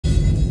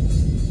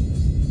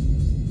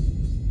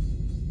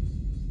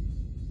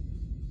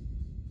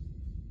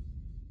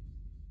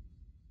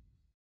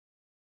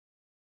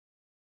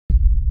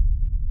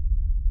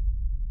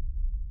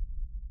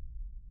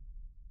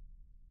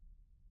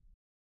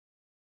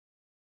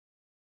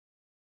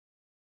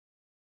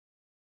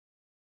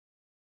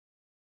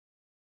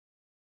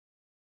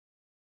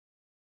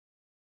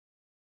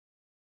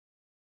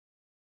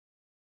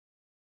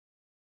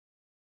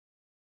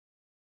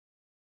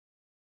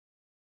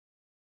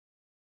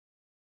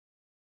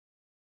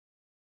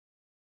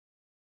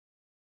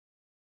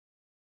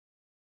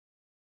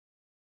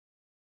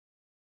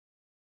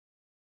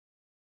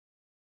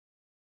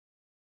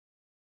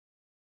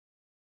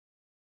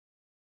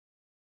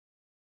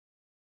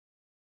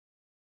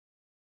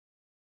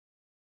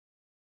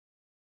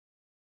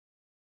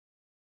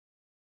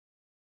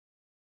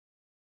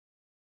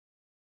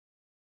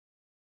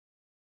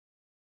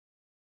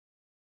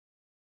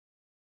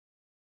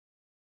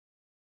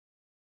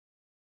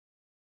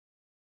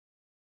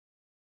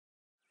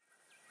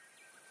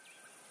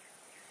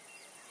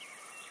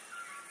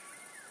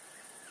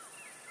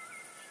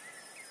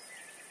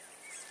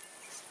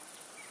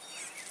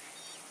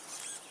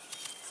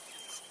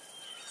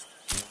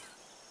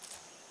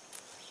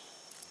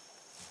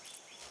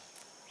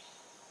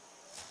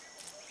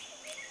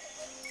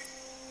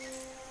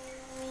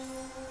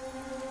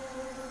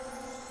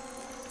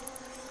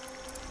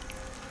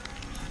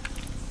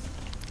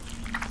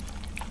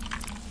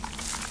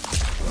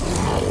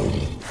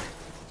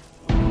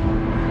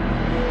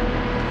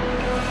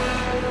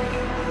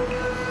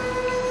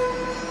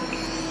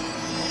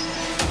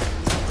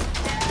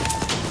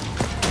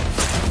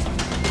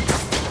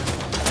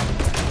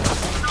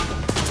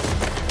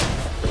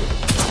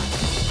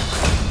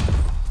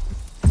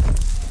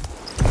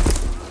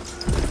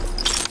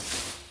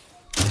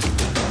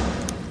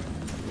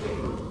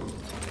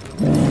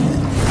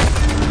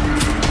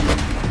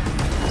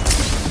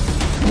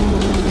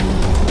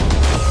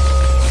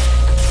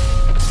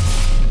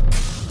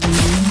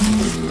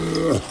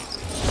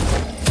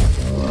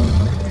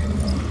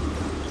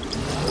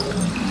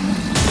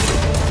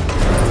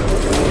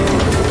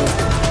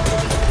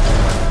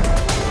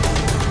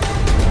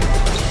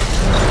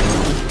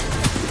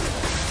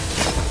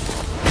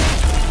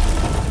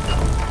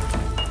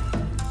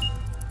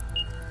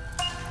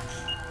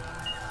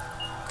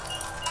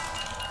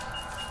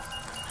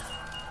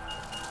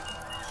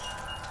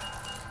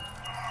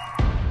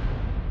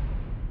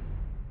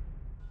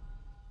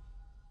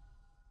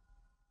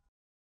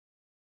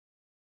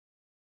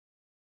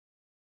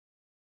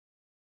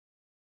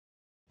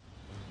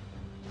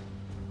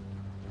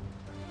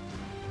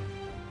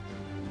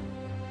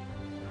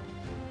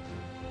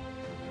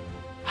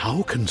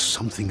How can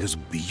something as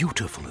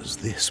beautiful as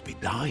this be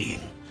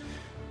dying?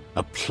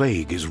 A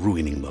plague is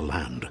ruining the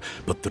land,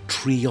 but the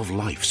tree of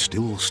life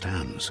still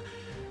stands.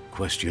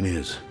 Question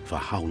is, for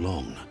how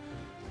long?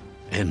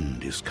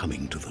 End is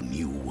coming to the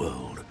new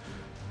world.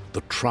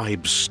 The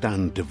tribes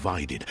stand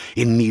divided,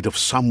 in need of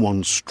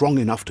someone strong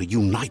enough to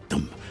unite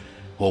them,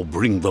 or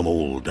bring them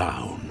all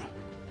down.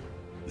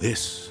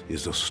 This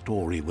is a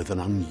story with an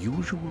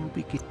unusual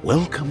beginning.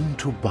 Welcome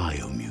to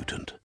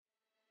Biomutant.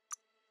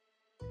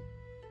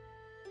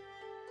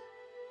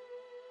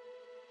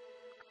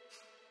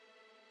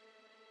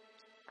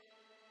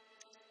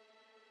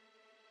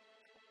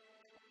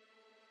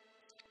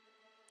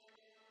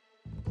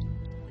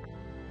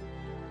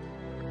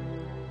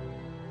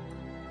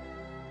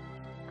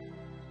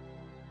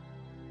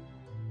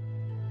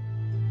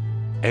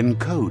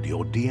 Encode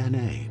your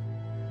DNA.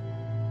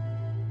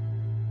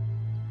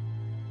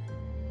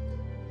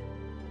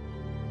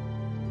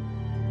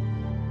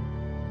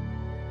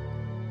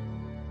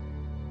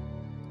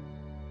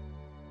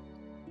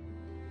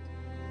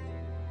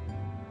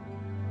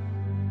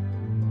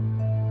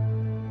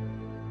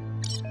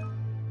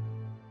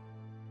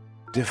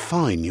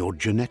 Define your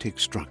genetic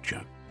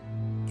structure.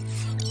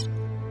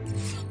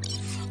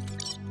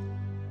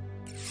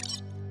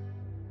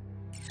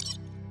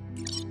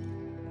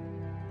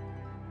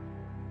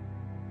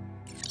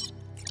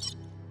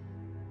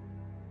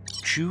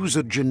 Choose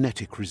a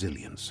genetic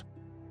resilience.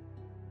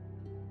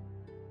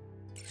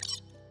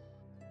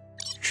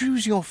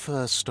 Choose your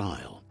first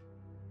style.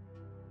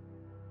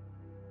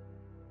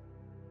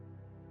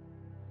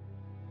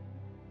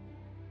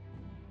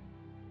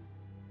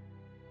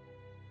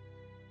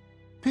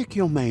 Pick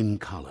your main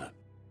color.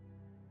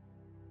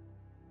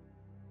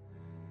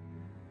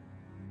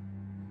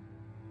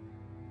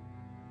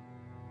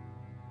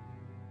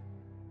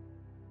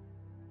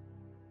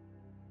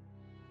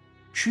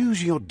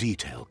 Choose your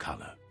detail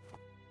color.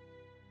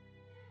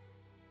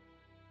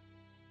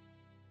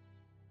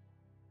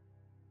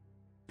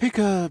 Pick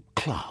a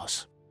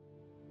class.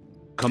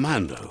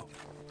 Commando,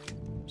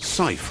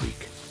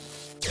 Psy-Freak,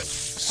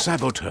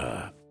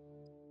 Saboteur,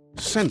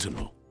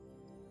 Sentinel,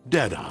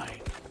 Deadeye.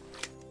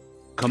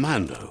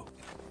 Commando.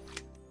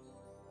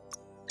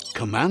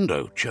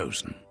 Commando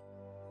chosen.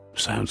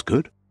 Sounds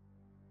good.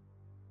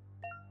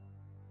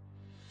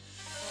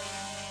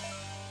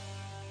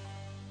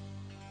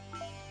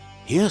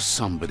 Here's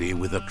somebody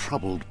with a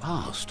troubled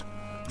past,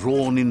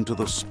 drawn into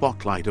the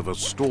spotlight of a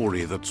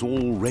story that's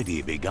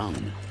already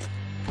begun.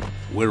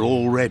 We're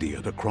already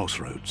at a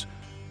crossroads.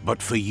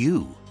 But for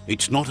you,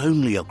 it's not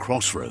only a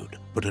crossroad,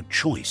 but a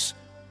choice.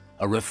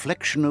 A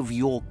reflection of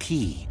your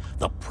key,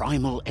 the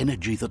primal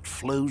energy that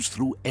flows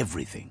through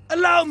everything.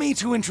 Allow me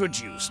to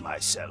introduce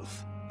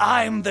myself.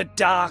 I'm the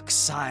dark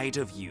side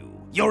of you.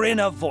 Your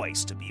inner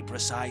voice, to be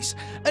precise.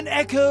 An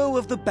echo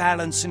of the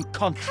balance and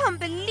Can't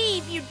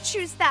believe you'd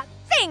choose that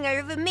thing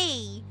over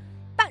me.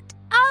 But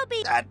I'll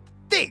be That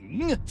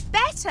thing?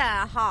 better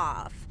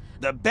half.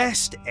 The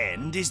best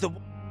end is the...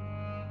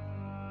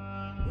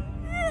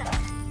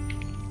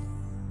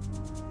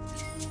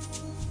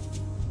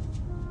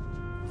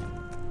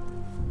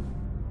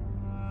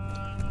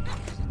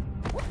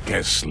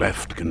 Guess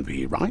left can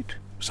be right,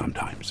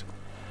 sometimes.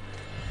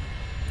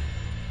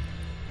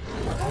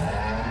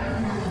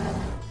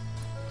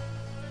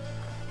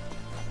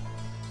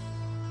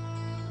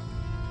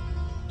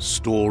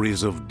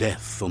 Stories of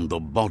death and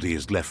the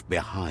bodies left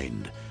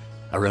behind.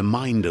 A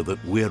reminder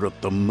that we're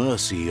at the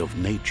mercy of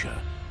nature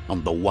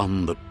and the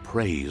one that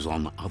preys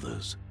on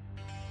others.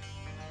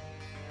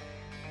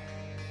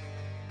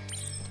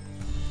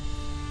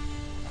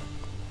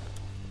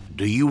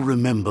 Do you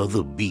remember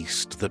the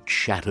beast that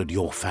shattered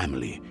your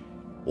family,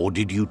 or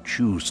did you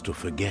choose to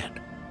forget?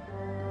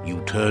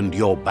 You turned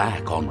your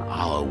back on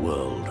our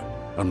world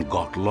and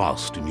got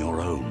lost in your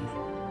own.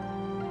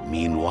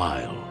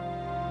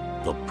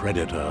 Meanwhile, the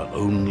predator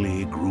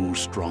only grew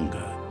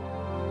stronger.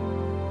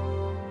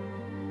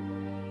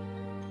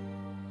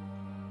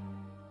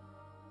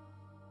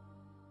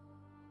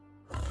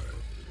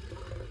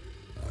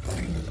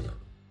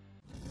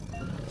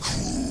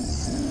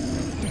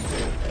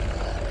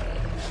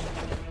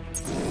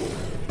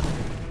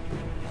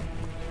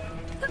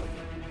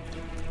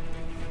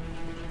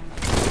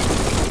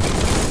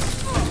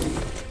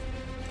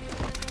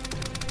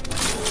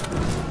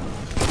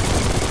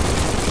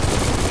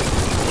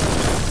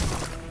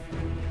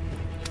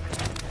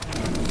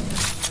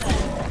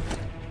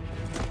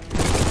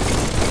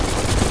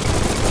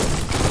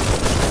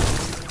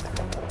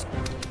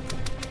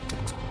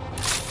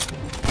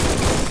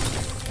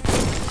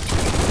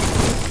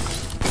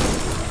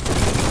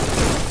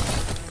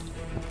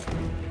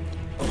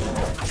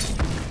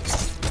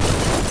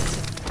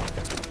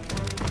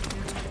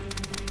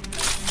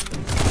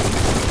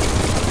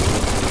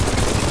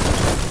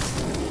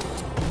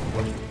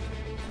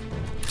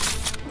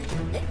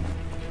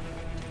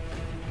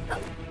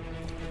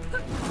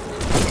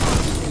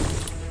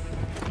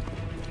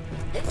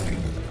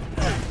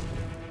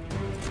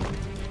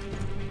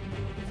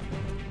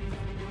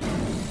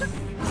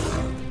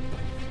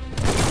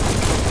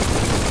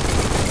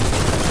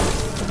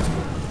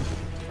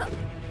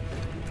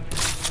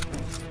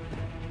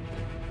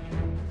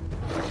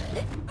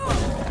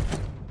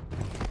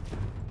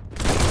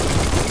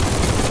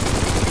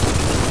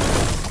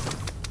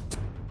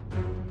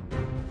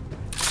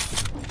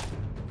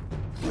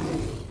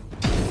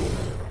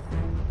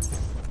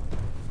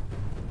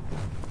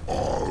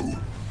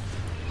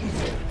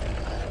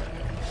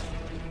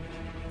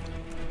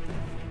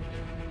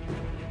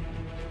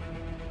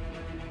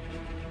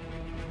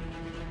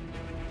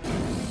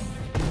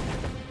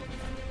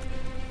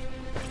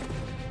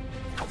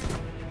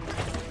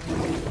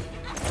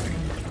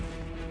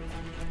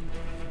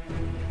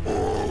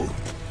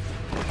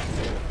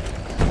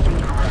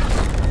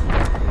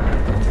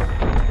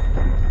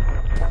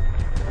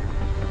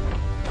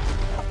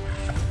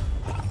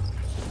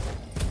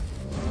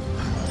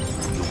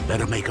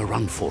 Better make a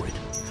run for it.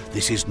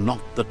 This is not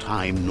the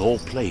time nor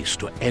place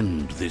to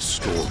end this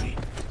story.